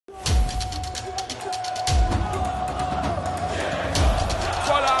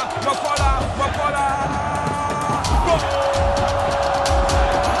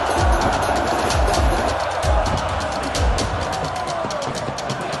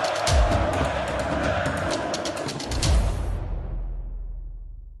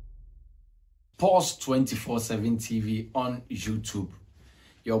Sports 24/7 TV on YouTube,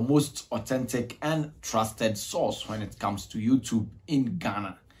 your most authentic and trusted source when it comes to YouTube in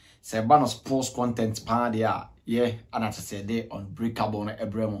Ghana. Say ban sports content party yeah, and I say they unbreakable na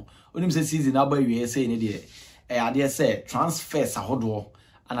ebremo. Onim say season aba we say ne de ade say transfers ahodo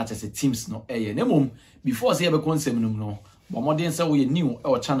and I say teams no nemum before say be konsem no but modern say we new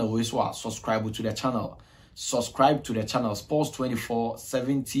our channel we so subscribe to the channel. Subscribe to the channel Sports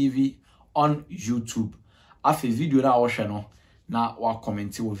 24/7 TV on YouTube. Afi video na watch no na wa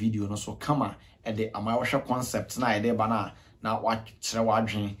comment wo video no so kama e de ama watch concept na e de bana na wa kire wa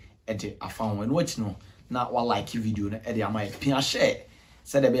dwen e de afa ho no wachi no na wa like video no e de ama e pia share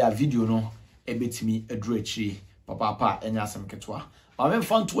said be a video no e betimi eduru akiri papa enya asem ketwa ma me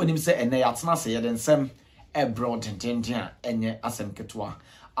fan to anim se ene yatena se ye den sem e broad tenten a enye asem ketwa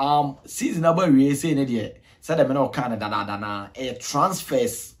season aba we say ne de said me no kan da na e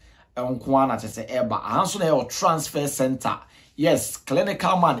transfers Nkwana say eba ahanso na your transfer center. Yes,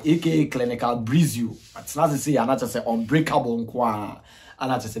 clinical man aka clinical breeze you. But not to say another say unbreakable nkwa.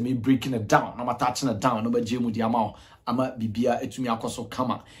 And say me breaking it down. I'm touching it down. No be jemu di amount. Ama bibia etumi akoso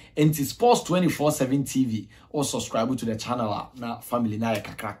kama. Enti Sports 24/7 TV or subscribe to the channel na family na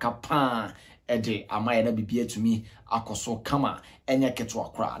kakraka pa ede ama ye na bibia etumi akoso kama enye keto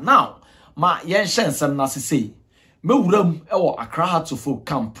akra. Now, ma yen hensem na say me wuram e wo Accra Hearts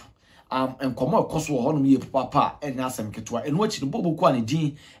camp. And come out cost for honor me papa and asem ketwa and watching bobo kwani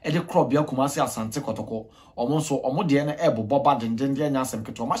din e de crop bia kumase asante kotoko omonso omode na ebo boba denden dia asem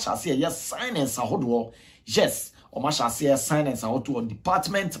ketwa ma sha se yes silence ahodo yes o ma sha se silence ahodo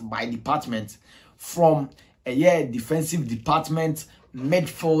department by department from a year defensive department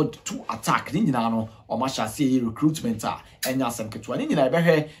midfield to attack ni nyina no o ma sha se recruitment a enya asem ketwa ni nyina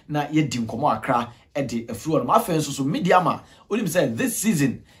behwe na ye di nkomo Accra e de afru no ma fa so Medeama onim say this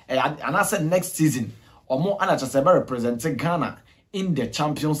season and I said next season omo anachasebe represent Ghana in the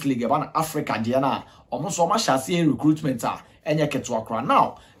Champions League about Africa Diana omo so ma shase recruitment enye keto akra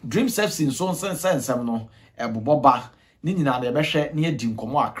now dream FC so sensem no eboboba ni nyina na behwe na edi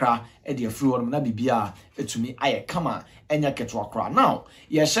nkomo Accra e de afri won na bibia etumi aye kama enye keto akra now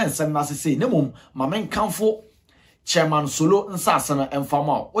ye hensem na say nemum ma menkamfo chairman solo nsase na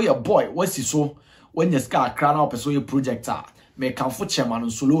emfama o your boy wasi so when you ska Accra na opeso ye projector me kanfo chairman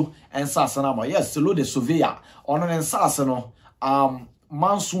solo ensase na ma yes solo de surveyor ono ensase no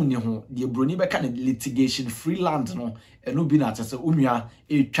manso ni ho de broni beka na litigation free land no enu bi na tese unua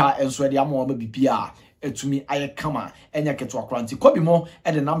etwa enso de ama ma bibia etumi aye kama enya keto akranti kobi mo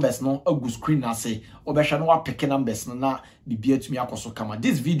e the numbers no agu screen na say obehwe no wa pick numbers no na bibia etumi akoso kama.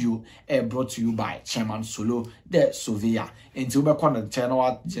 This video brought to you by chairman solo the surveyor enti obekwa na channel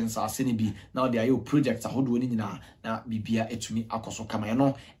wa jensa aseni bi now they are project ahodo ni nyina na bibia etumi akoso kama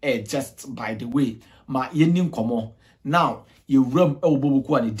no just by the way ma yenim komo now you ram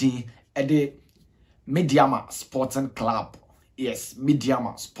oboboku ani din e de Medeama Sporting Club. Yes,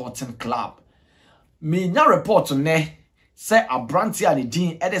 Medeama Sporting Club. Me nya report ne say abranti ani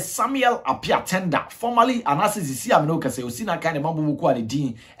din e de Samuel Apia Tender formerly anasisi ameno kase osina kan de maboboku ani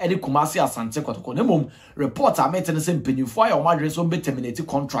din e de Kumasi Asante Kotoko nemom report amete ne se mpanyufo ayo madre so be terminate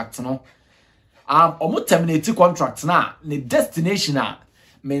contract no omo terminate contract na ne destination a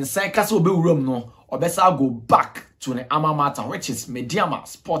men say kase obewuram no obesa go back to the alma mater which is Medeama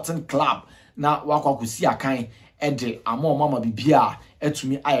Sporting Club na wakwakusi akan e de mama bibia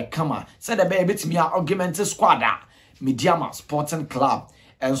etumi aye kama said the baby betimi argument squad Medeama Sporting Club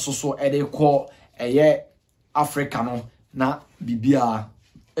enso so e de ko eye Africa no na bibia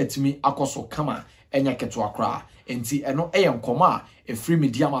etumi akoso kama enya keto akra enti eno eye nkoma e free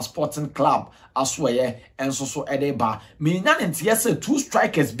Medeama Sporting Club aso eye enso so e de ba me nya nti yese two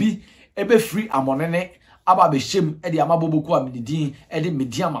strikers bi ebe free amonene aba be shem e de amaboboku amidin e de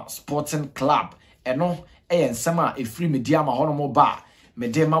Medeama Sporting Club eno eye nsema e free Medeama hono mo ba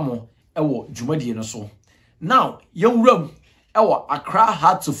Medeama mo ewo dwumadie no so now yewuram ewo Accra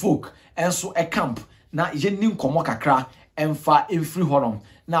Hearts enso e camp na yenni nkomo kakra emfa free honom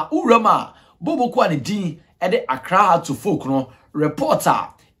na uram a boboku ani din e de Accra Hearts no reporter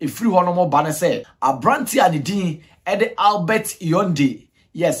e free honom ba ne say abranti ani din e de Albert Yonde.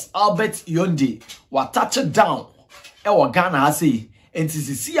 Yes, Albert Yonde wa touch it down ewo Ghana ha say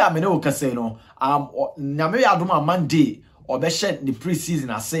enti a me ne okase no nyame adoma Monday obeshe the pre-season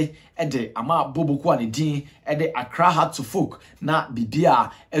ase ede ama boboku ani din ede Accra Hearts na bibia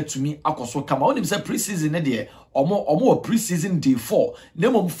etumi akoso kama onim se pre-season ne de omo pre-season day 4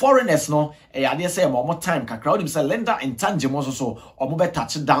 nemo foreigners no e ade say omo time kakra onim say lender intangible so omo be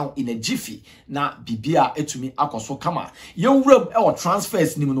touch down in a jiffy na bibia etumi akoso kama yenwuram e o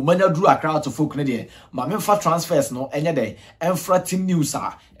transfers nim no manya duru akra to folk ne de ma memfa transfers no enye de enfra team news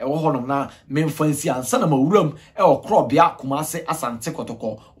a e wo honom na memfa nsi ansa na mawuram e o krobia Kumase Asante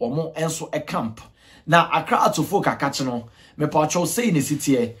Kotoko omo enso e camp na akra to folk akache no me pa cho say ne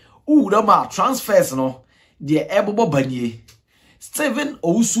sitie uwurama transfers no de ebobo banie Steven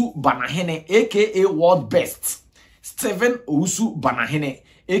Owusu Banahene aka World Best Steven Owusu Banahene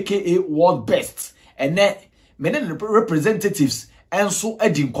aka World Best ene many representatives enso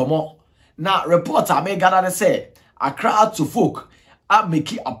edi nkomo na reporter me gada say Accra to folk a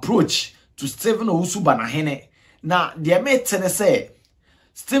make approach to Steven Owusu Banahene na de me tene say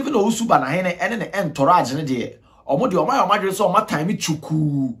Steven Owusu Banahene ene ne entourage ne de omo de omo so omo time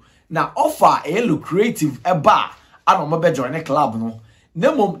chuku na offer a lucrative eba and omo be join club no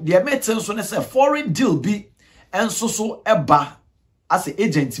nemom de me tene so ne say foreign deal bi enso so eba as a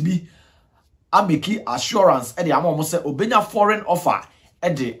agent bi a make assurance e de omo say obenya foreign offer e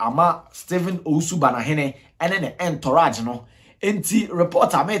de ama Steven Owusu Banahene ene ne entourage no enti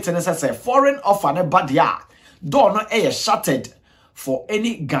reporter me tene say foreign offer ne bad ya door no e shattered for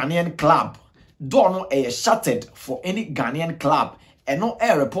any Ghanaian club door no e shattered for any Ghanaian club eno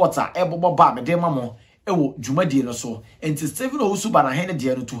air reporter e bobo ba Medeama mo e wo dwumadie no so enti Steven Owusu Banahene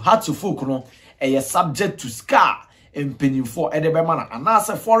de no to hard to folk no e subject to scar empenimfo e de be mana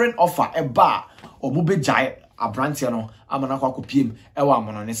anase foreign offer e ba omo be jai abrantia no amana kwa kopiem e wa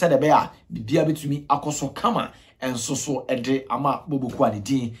amono ne se de be a bibia betumi akoso kama enso so e de ama boboku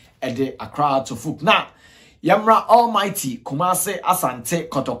adedin e de Accra to folk na Yamra Almighty Kumase Asante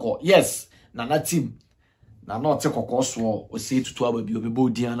Kotoko yes na na team na not Kotoko so o say tutu ababi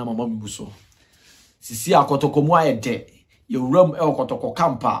obebo dia na mama mibuso sisi akotoko mu ayede ye ram e Kotoko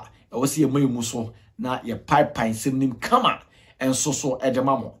campa e wo se ye mayimu so na ye pipeline semnim kama enso so e de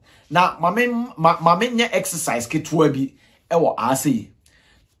mamo na mame nya exercise ketua bi e wo ase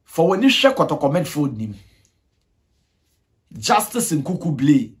for when you hwe Kotoko midfield nim Justice Nkuku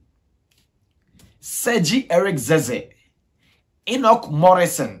Blay Sergi Eric Zeze Enoch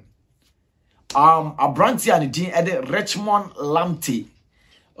Morrison Abranti and Dean Ede Richmond Lamptey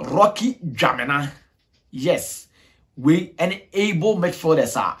Rocky Dwamena yes we any able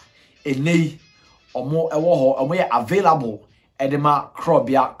midfielders are ene omo ewo ho omo ye available edema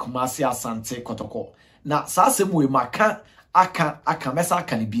Krobia Kumase Asante Kotoko na sasem we maka aka mesa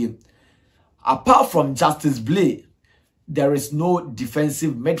aka ne biem apart from Justice Blay there is no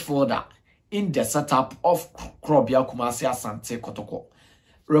defensive midfielder in the setup of Krobia Kumase Asante Kotoko.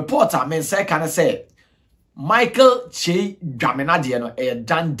 Reporter men say can say Micheal Kyei Dwamena de no a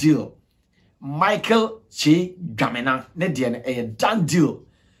done deal. Micheal Kyei Dwamena ne de no a done deal.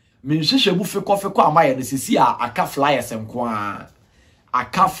 Men hwehwe mu fekofeko amaye no sisi a aka flyers enko a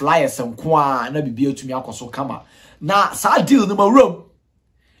aka flyers enko a na bibia atumi akoso kama. Na sa deal no mawrom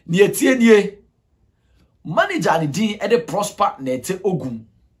ne etie nie manager ne din e de prosper na ete ogum.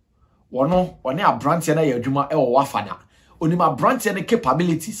 Wono one abrantia na yadwuma e wo wafada onima abrantia ne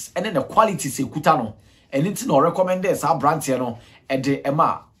capabilities ene ne qualities ekuta no enti no recommend sa abrantia no e de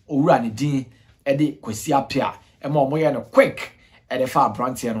ema owura ne din e de kwasi apia ema omoye no quick e de fa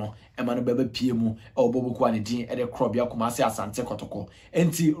abrantia no ema no bebe pie mu e oboboku ane din e de Krobia Kumase Asante Kotoko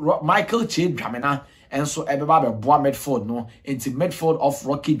enti Micheal Kyei Dwamena enso e beba be boa midfield no enti midfield of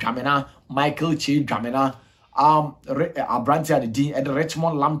Rocky Dwamena Micheal Kyei Dwamena Abranti and the at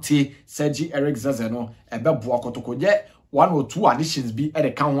Richmond Lamptey Sergi Eric Zeze no ebe boa Kotoko ye 1 or 2 additions be at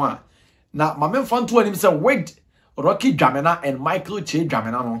the count one na mame fan to him say wait Rocky Dwamena and Micheal Kyei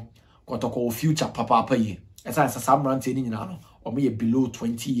Dwamena no Kotoko future papa yi esa Samranti ni nyina no o me below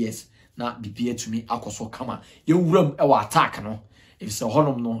 20 years na bibia to me akoso kama ye wuram e wa attack no if say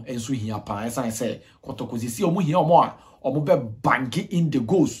honom no enso hia pa esa say Kotoko sisi omo hia omo a omo be bangi in the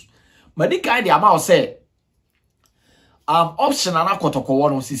goals madika dey ama say option ana Kotoko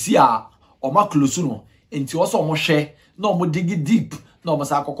wono sisi a oma close no enti wo so omo hwe na omo digi deep na omo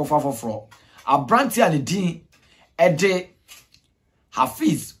sa akokofa foforo abranti and din ede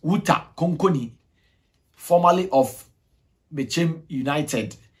Hafiz Wuta Konkoni formerly of Bechem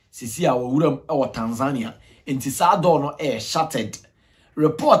United sisi a wuram e Tanzania enti sa do no shattered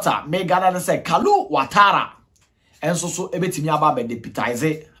reporter Megana say Kalu Watara enso so ebetimi aba be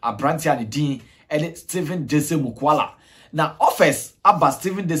deputize abranti and din ede Stephen Dese Mukwala na office aba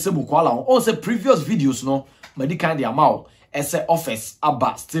Stephen Dese Mukwala on say previous videos no medical de amao ese office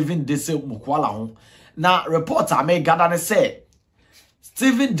aba Stephen Dese Mukwala na reporter me gada ne say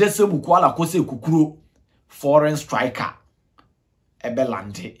Stephen Dese Mukwala ko se kukuro foreign striker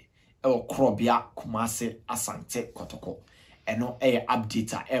ebelande ewo krobia Kumase Asante Kotoko eno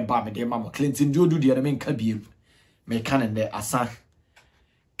update eba Medeama Clinton Diodu de na menka biem me kanende asa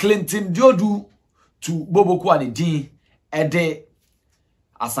Clinton Diodu to Boboku and din ede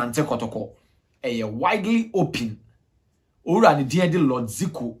Asante Kotoko widely open ora ne din ede Lord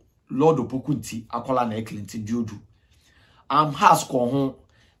Zico Lord Opokunti akola na Clinton Diodu has ko ho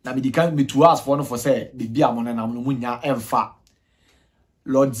na medikan metu as for no for say bibia amone na no munya emfa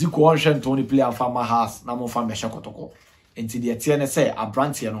Lord Zico on shen Tony play and farmer house na mo fa mesha Kotoko enti de tie ne say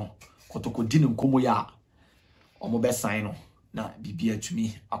abrante no Kotoko di nkomo ya omo be sign no na bibia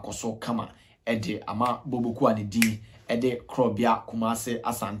tumi akoso kama ede ama Boboku ane din ede krobia Kumase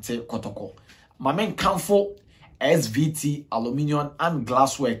Asante Kotoko mamen kanfo SVT aluminium and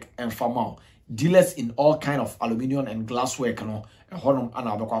glasswork and farmer dealers in all kind of aluminium and glasswork no honum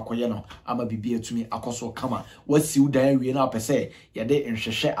ana abekwa akoye no ama bibia tumi akoso kama wasi udan wie na pese ye de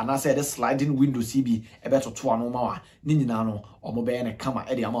nhwehwe anase de sliding window CB ebetoto ano ma wa ni nyina no omo be ne kama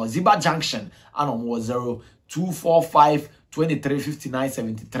e de ama Ziba Junction ana omo 0245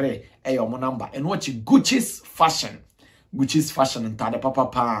 235973 omo number and watch Gucci's fashion ntade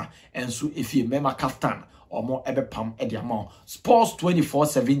papa enso efie mema kaftan omo ebepam e de ama Sports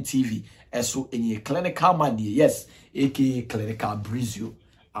 24/7 TV eso enye clinical man yes aka clinical breeze you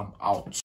I'm out.